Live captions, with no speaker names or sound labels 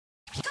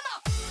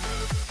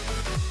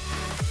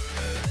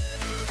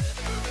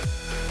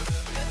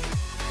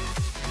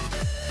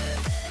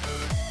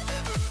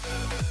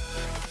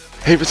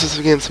Hey,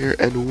 Persistent Games here,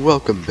 and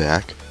welcome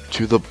back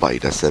to the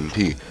Byte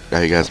SMP. Now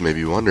you guys may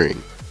be wondering,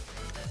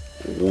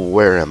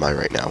 where am I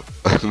right now?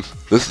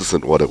 This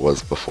isn't what it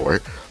was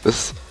before.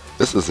 This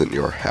isn't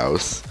your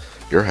house.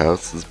 Your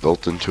house is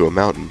built into a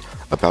mountain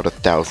about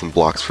 1,000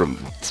 blocks from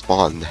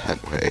spawn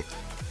that way.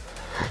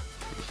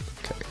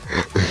 Okay.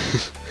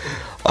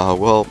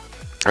 Well,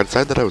 I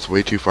decided that I was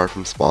way too far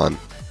from spawn,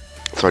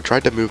 so I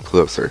tried to move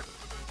closer.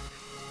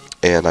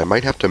 And I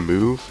might have to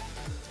move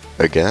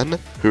again,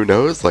 who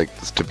knows, like,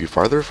 to be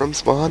farther from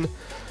spawn,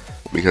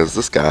 because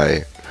this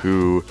guy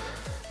who,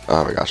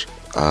 oh my gosh,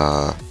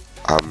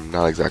 I'm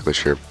not exactly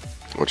sure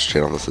which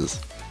channel this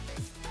is.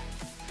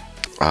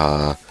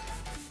 I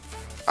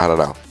don't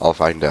know, I'll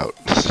find out.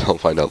 I'll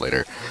find out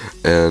later.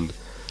 And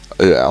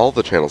all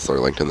the channels are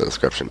linked in the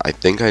description. I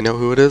think I know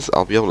who it is.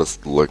 I'll be able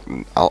to look,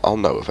 I'll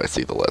know if I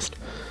see the list.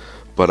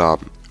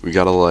 But we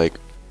gotta, like,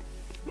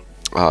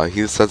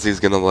 he says he's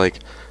gonna,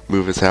 like,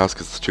 move his house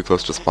because it's too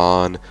close to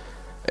spawn.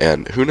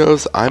 And who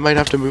knows, I might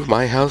have to move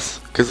my house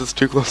because it's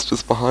too close to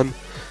spawn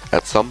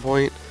at some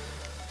point.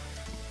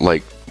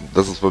 Like,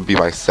 this would be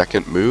my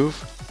second move.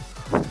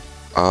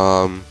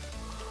 Yeah,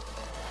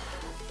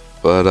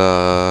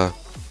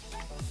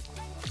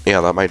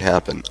 that might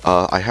happen.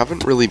 I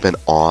haven't really been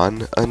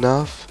on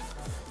enough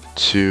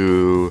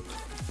to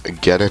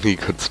get any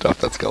good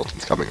stuff. That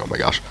skeleton's coming, oh my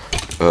gosh.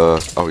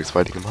 Oh, he's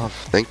fighting him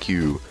off. Thank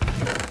you.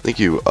 Thank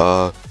you.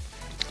 Like,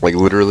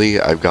 literally,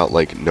 I've got,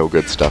 like, no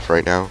good stuff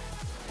right now.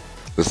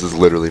 This is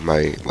literally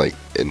my, like,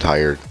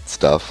 entire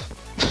stuff.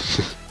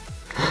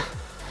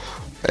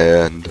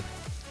 And,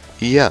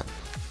 yeah.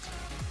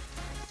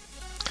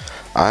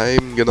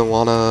 I'm gonna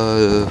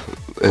wanna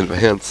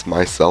advance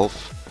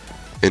myself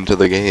into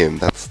the game.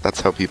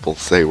 That's how people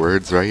say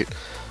words, right?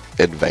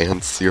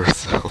 Advance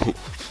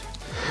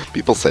yourself.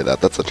 People say that.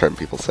 That's a term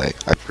people say.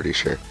 I'm pretty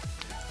sure.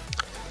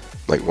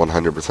 Like,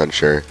 100%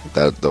 sure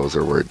that those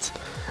are words.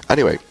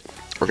 Anyway.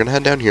 We're gonna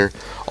head down here.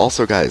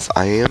 Also, guys,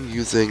 I am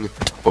using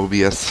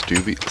OBS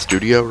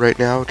Studio right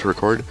now to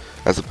record,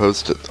 as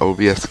opposed to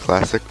OBS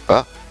Classic,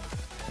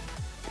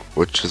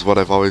 which is what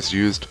I've always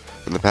used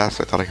in the past.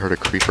 I thought I heard a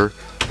creeper.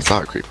 I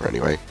saw a creeper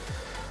anyway.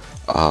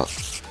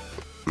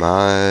 My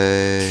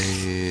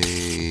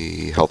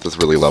health is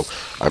really low.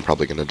 I'm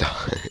probably gonna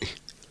die.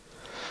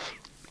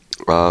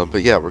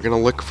 But yeah, we're gonna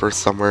look for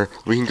somewhere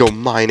we can go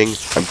mining.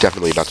 I'm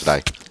definitely about to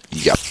die.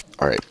 Yep.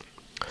 All right.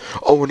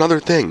 Oh, another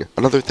thing,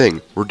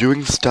 we're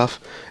doing stuff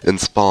in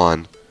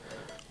spawn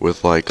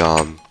with like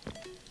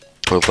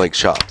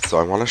shops. So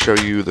I want to show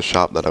you the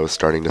shop that I was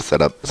starting to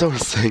set up, as I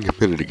was saying a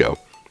minute ago.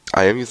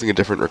 I am using a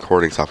different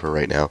recording software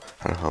right now.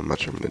 I don't know how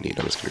much I'm going to need.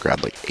 I'm just going to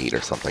grab like 8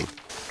 or something.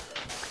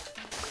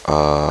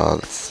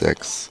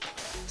 6,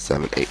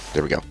 7, 8.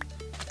 There we go.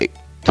 8.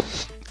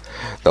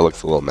 That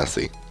looks a little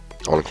messy.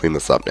 I want to clean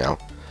this up now.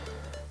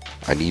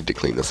 I need to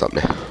clean this up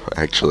now,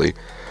 actually.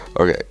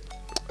 Okay.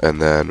 And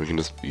then we can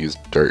just use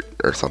dirt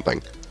or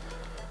something.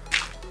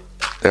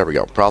 There we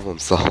go. Problem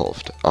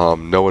solved.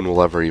 No one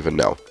will ever even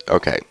know.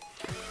 Okay.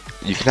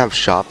 You can have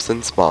shops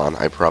in spawn.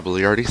 I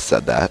probably already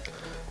said that.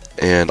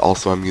 And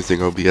also I'm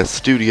using OBS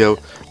Studio,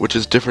 which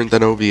is different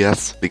than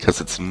OBS because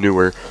it's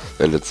newer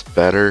and it's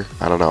better.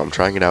 I don't know. I'm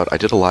trying it out. I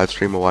did a live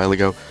stream a while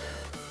ago.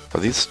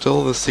 Are these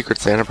still the Secret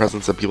Santa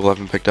presents that people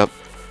haven't picked up?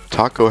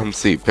 Taco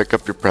MC, pick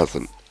up your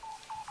present.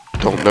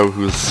 Don't know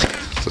who's...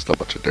 just a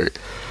bunch of dirt.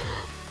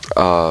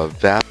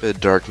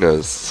 Vapid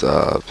Darkness,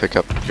 pick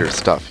up your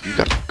stuff. You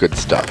got good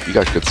stuff. You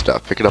got good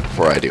stuff. Pick it up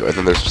before I do. And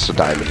then there's just a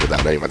diamond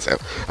without anyone saying,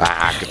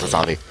 get the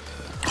zombie.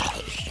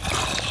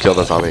 Kill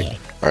the zombie.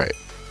 Alright.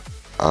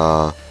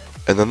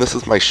 And then this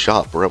is my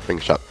shop. We're opening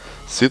a shop.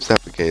 Soup's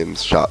Epic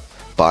Games shop.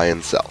 Buy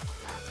and sell.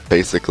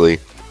 Basically,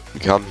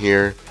 you come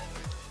here,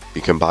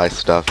 you can buy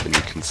stuff, and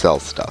you can sell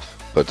stuff.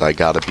 But I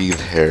gotta be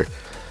there.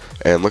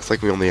 And looks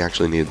like we only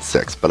actually need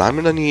 6. But I'm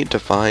gonna need to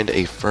find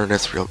a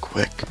furnace real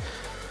quick.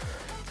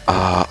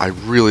 I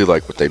really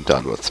like what they've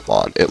done with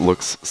spawn. It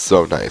looks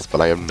so nice,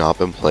 but I have not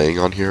been playing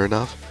on here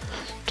enough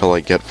to,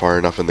 like, get far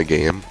enough in the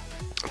game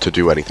to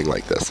do anything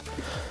like this.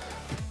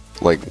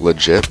 Like,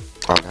 legit,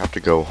 I'm gonna have to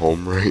go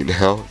home right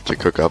now to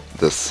cook up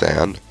this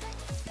sand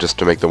just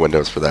to make the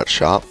windows for that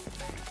shop.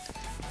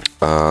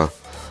 I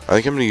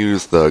think I'm gonna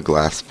use the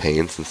glass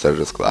panes instead of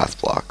just glass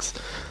blocks.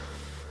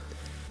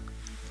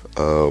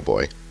 Oh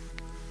boy.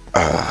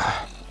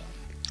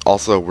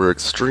 Also, we're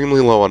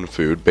extremely low on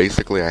food.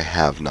 Basically, I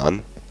have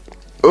none.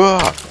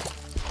 Ugh!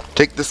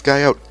 Take this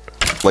guy out.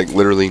 Like,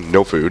 literally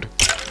no food.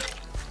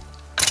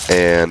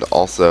 And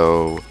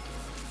also,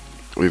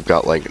 we've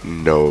got, like,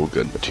 no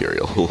good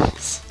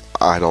materials.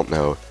 I don't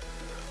know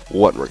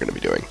what we're going to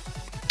be doing.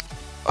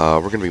 We're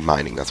going to be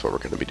mining. That's what we're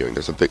going to be doing.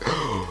 There's a big...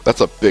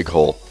 that's a big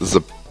hole. This is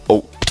a...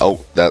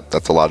 Oh,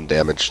 that's a lot of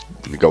damage.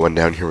 Going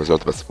down here was not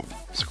the best... Oh,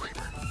 there's a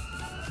creeper.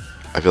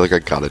 I feel like I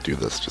gotta do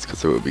this just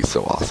because it would be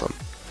so awesome.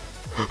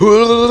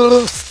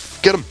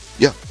 Get him!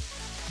 Yeah.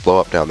 Blow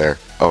up down there.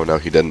 Oh no,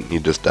 he didn't. He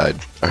just died.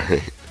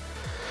 Alright.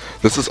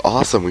 This is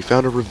awesome. We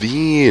found a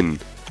ravine.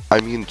 I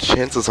mean,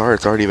 chances are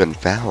it's already been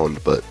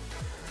found, but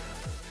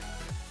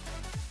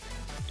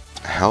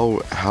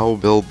how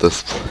build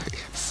this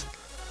place?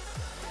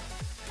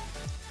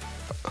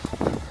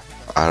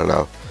 I don't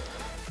know.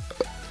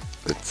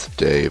 It's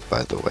day,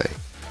 by the way.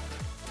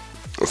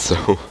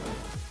 So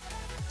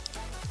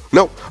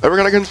no, I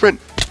forgot I can sprint,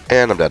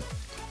 and I'm dead.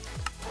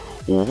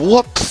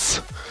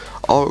 Whoops.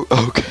 Oh,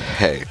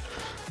 okay.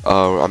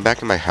 I'm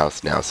back in my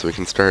house now, so we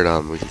can start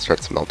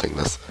smelting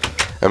this,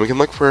 and we can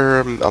look for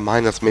a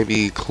mine that's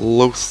maybe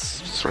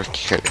close. I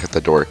can't hit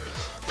the door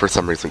for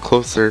some reason,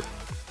 closer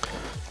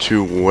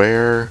to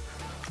where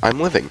I'm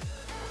living.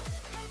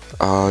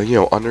 You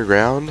know,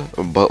 underground,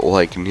 but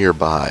like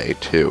nearby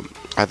too.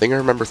 I think I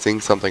remember seeing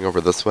something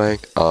over this way.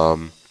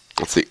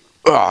 Let's see.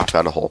 I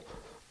found a hole.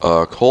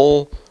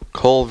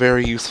 Coal,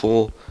 very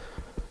useful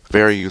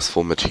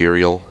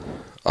material.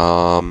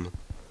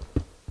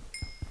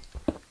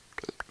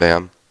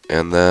 Bam.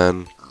 And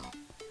then,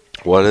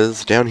 what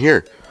is down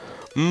here?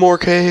 More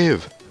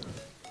cave!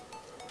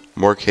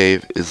 More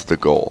cave is the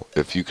goal.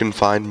 If you can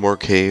find more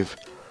cave,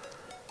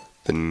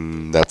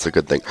 then that's a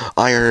good thing.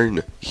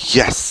 Iron!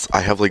 Yes!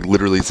 I have like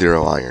literally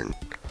 0 iron.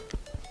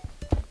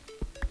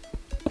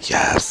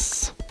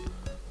 Yes!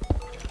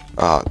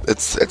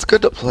 It's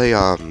good to play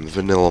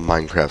vanilla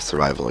Minecraft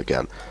survival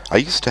again. I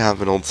used to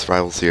have an old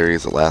survival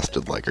series that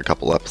lasted like a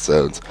couple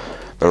episodes.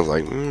 And I was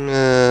like, you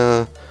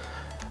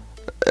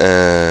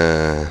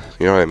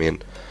know what I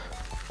mean?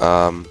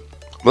 Well,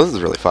 this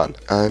is really fun.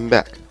 I'm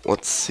back.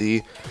 Let's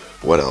see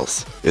what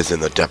else is in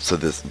the depths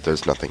of this.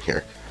 There's nothing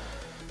here.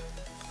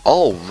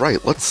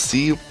 Alright, let's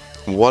see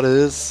what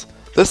is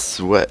this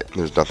way.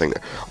 There's nothing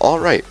there.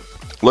 Alright,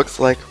 looks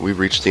like we've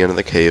reached the end of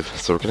the cave,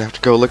 so we're gonna have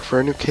to go look for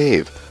a new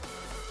cave.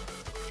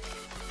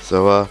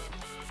 So,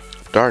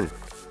 darn.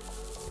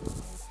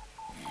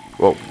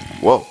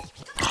 Whoa.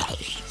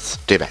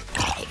 Stay back.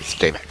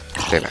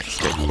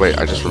 Wait,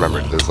 I just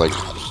remembered. There's like,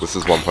 this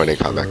is 1.8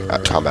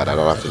 combat. I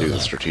don't have to do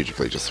this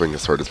strategically. Just swing the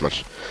sword as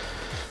much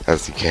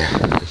as you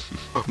can.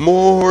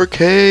 More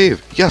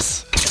cave!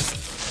 Yes!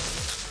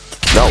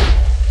 No!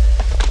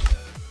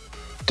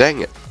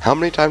 Dang it. How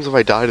many times have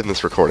I died in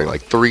this recording?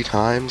 Like 3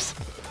 times?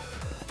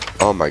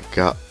 Oh my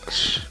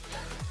gosh.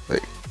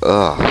 Like,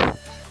 ugh.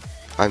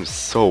 I'm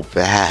so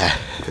bad.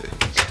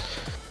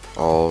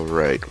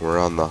 Alright, we're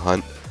on the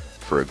hunt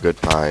for a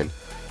good mine.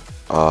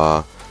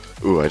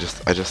 Ooh, I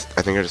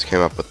think I just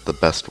came up with the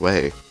best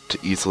way to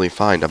easily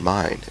find a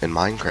mine in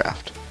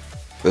Minecraft.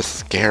 This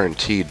is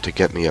guaranteed to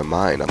get me a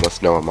mine,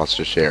 unless no one wants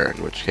to share,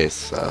 in which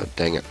case,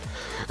 dang it.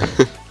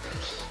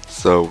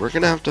 So we're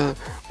gonna have to,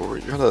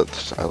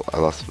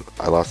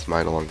 I lost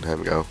mine a long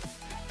time ago.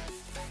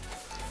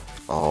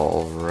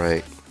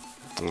 Alright,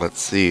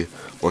 let's see.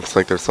 Looks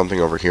like there's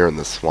something over here in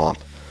this swamp.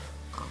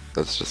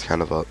 That's just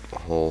kind of a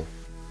hole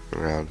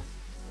around.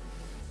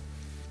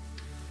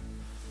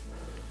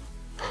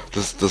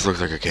 This looks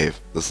like a cave.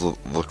 This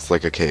looks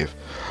like a cave.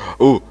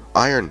 Ooh,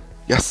 iron.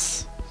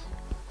 Yes.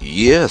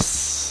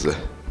 Yes.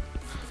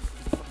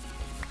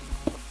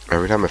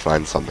 Every time I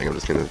find something, I'm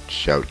just gonna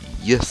shout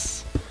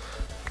yes.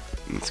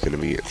 And it's gonna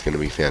be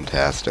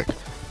fantastic.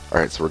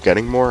 All right, so we're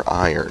getting more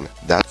iron.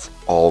 That's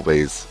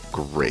always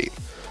great.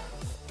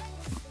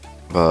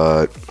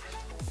 But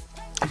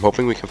I'm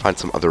hoping we can find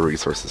some other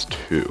resources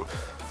too.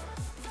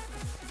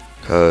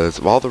 Because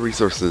of all the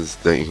resources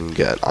that you can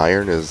get,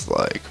 iron is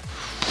like,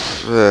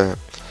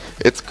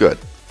 it's good.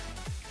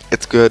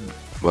 It's good,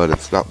 but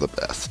it's not the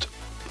best.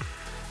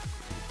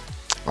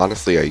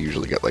 Honestly, I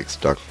usually get like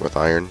stuck with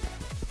iron.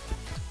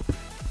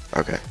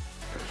 Okay,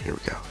 here we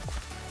go.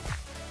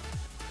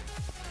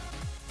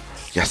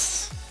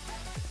 Yes.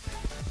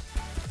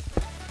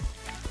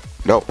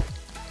 No.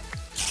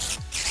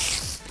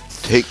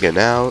 Taken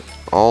out.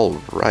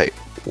 Alright,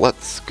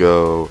 let's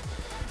go.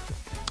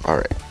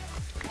 Alright,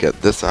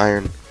 get this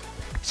iron.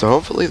 So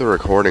hopefully the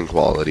recording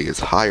quality is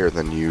higher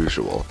than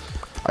usual.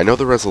 I know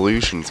the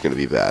resolution's gonna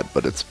be bad,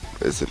 but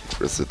is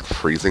it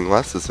freezing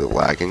less? Is it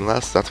lagging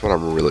less? That's what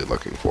I'm really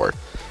looking for.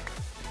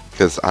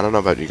 Because I don't know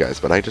about you guys,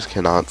 but I just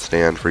cannot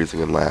stand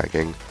freezing and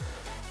lagging.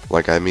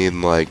 Like, I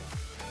mean, like,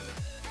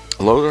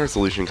 low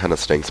resolution kind of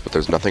stinks, but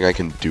there's nothing I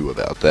can do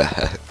about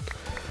that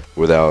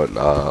without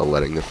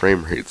letting the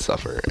frame rate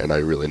suffer, and I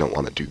really don't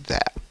want to do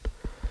that.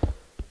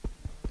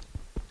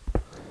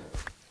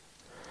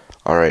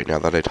 Alright, now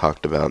that I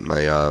talked about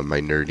my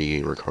my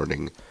nerdy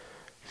recording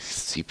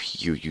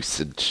CPU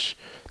usage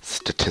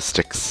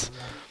statistics,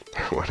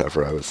 or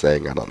whatever I was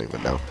saying, I don't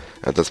even know.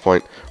 At this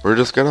point, we're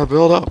just gonna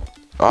build up.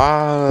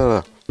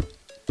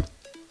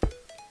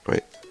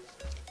 Wait.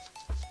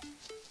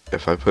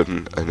 If I put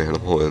an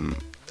animal in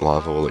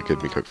lava, will it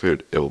give me cooked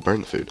food? It will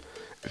burn the food.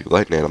 If you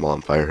light an animal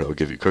on fire, it'll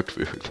give you cooked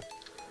food.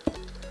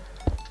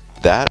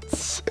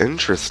 That's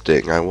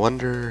interesting. I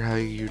wonder how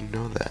you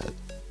know that.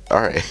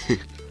 Alright.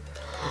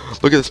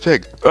 Look at this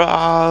pig.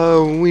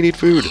 We need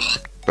food.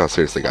 No,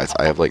 seriously, guys.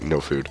 I have, like, no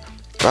food.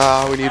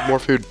 We need more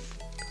food.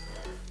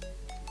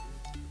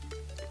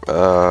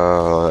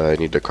 I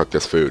need to cook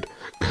this food.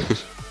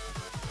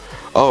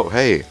 Oh,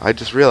 hey. I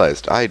just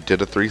realized I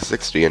did a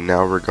 360, and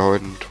now we're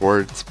going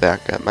towards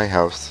back at my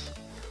house.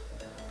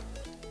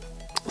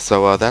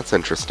 So that's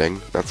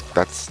interesting. That's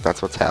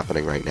what's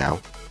happening right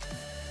now.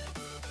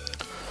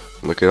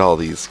 Look at all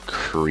these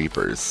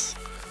creepers.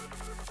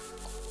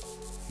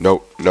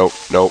 Nope, nope,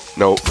 nope,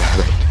 nope.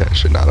 I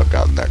should not have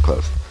gotten that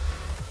close.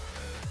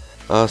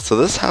 So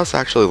this house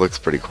actually looks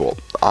pretty cool.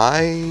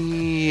 I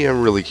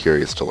am really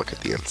curious to look at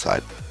the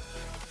inside.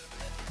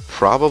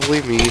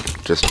 Probably me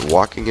just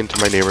walking into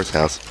my neighbor's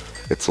house.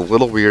 It's a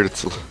little weird.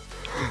 It's a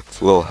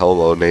little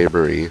hello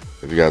neighbory.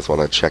 If you guys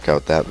want to check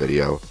out that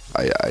video,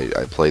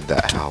 I played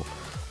that how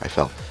I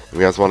fell. If you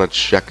guys want to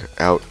check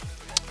out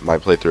my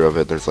playthrough of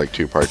it, there's like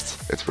 2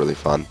 parts. It's really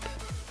fun.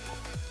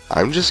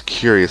 I'm just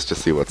curious to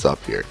see what's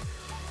up here.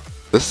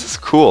 This is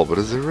cool, but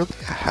is it really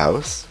a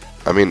house?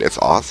 I mean, it's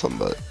awesome,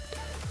 but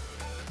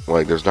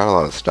like, there's not a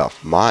lot of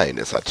stuff. Mine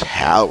is a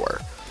tower.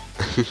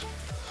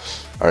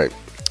 Alright,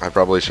 I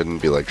probably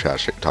shouldn't be like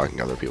talking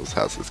other people's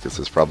houses, because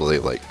there's probably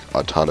like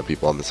a ton of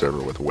people on the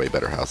server with way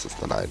better houses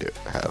than I do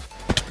have.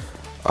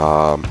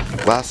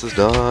 Glass is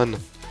done.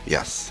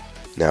 Yes.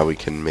 Now we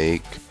can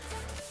make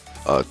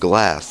a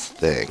glass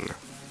thing.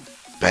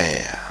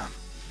 Bam.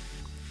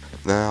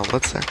 Now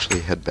let's actually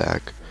head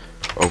back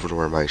over to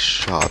where my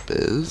shop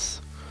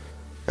is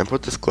and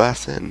put this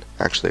glass in.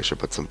 Actually, I should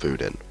put some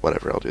food in.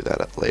 Whatever, I'll do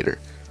that later.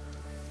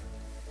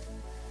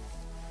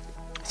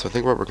 So I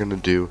think what we're going to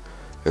do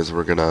is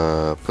we're going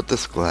to put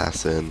this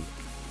glass in,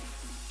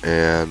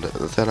 and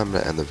then I'm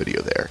going to end the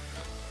video there.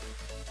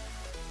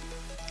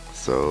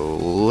 So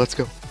let's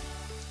go.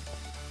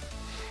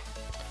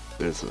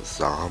 There's a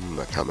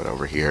zombie coming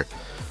over here.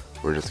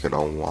 We're just going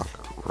to walk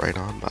right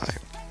on by.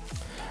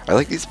 I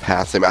like these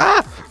passive.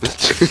 Ah!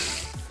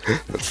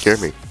 That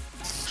scared me.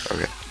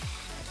 Okay.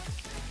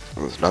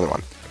 There's another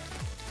one.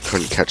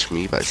 Couldn't catch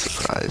me by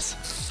surprise.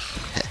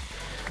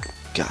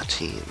 Got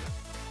him.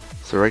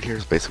 So right here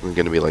is basically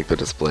going to be like the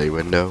display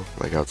window,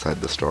 like outside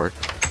the store.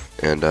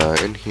 And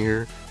in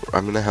here,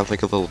 I'm going to have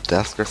like a little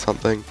desk or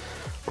something,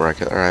 or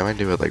I might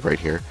do it like right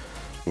here,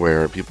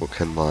 where people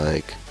can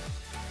like,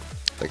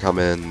 they come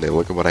in, they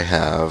look at what I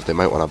have, they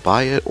might want to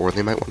buy it, or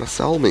they might want to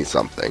sell me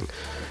something.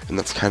 And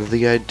that's kind of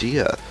the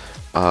idea.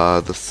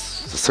 The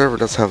server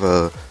does have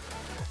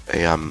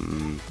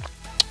an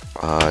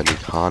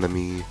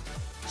economy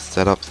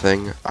setup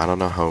thing. I don't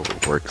know how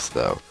it works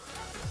though.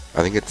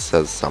 I think it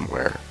says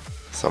somewhere.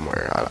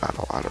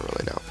 I don't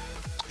really know.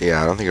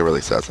 Yeah, I don't think it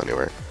really says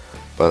anywhere.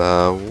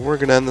 But we're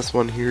gonna end this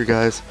one here,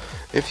 guys.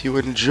 If you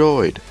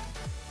enjoyed,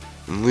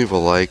 leave a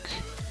like,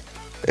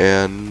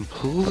 and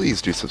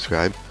please do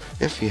subscribe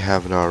if you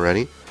haven't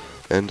already.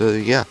 And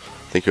yeah,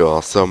 thank you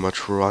all so much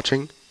for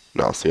watching,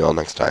 and I'll see you all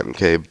next time.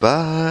 Okay,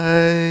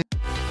 bye.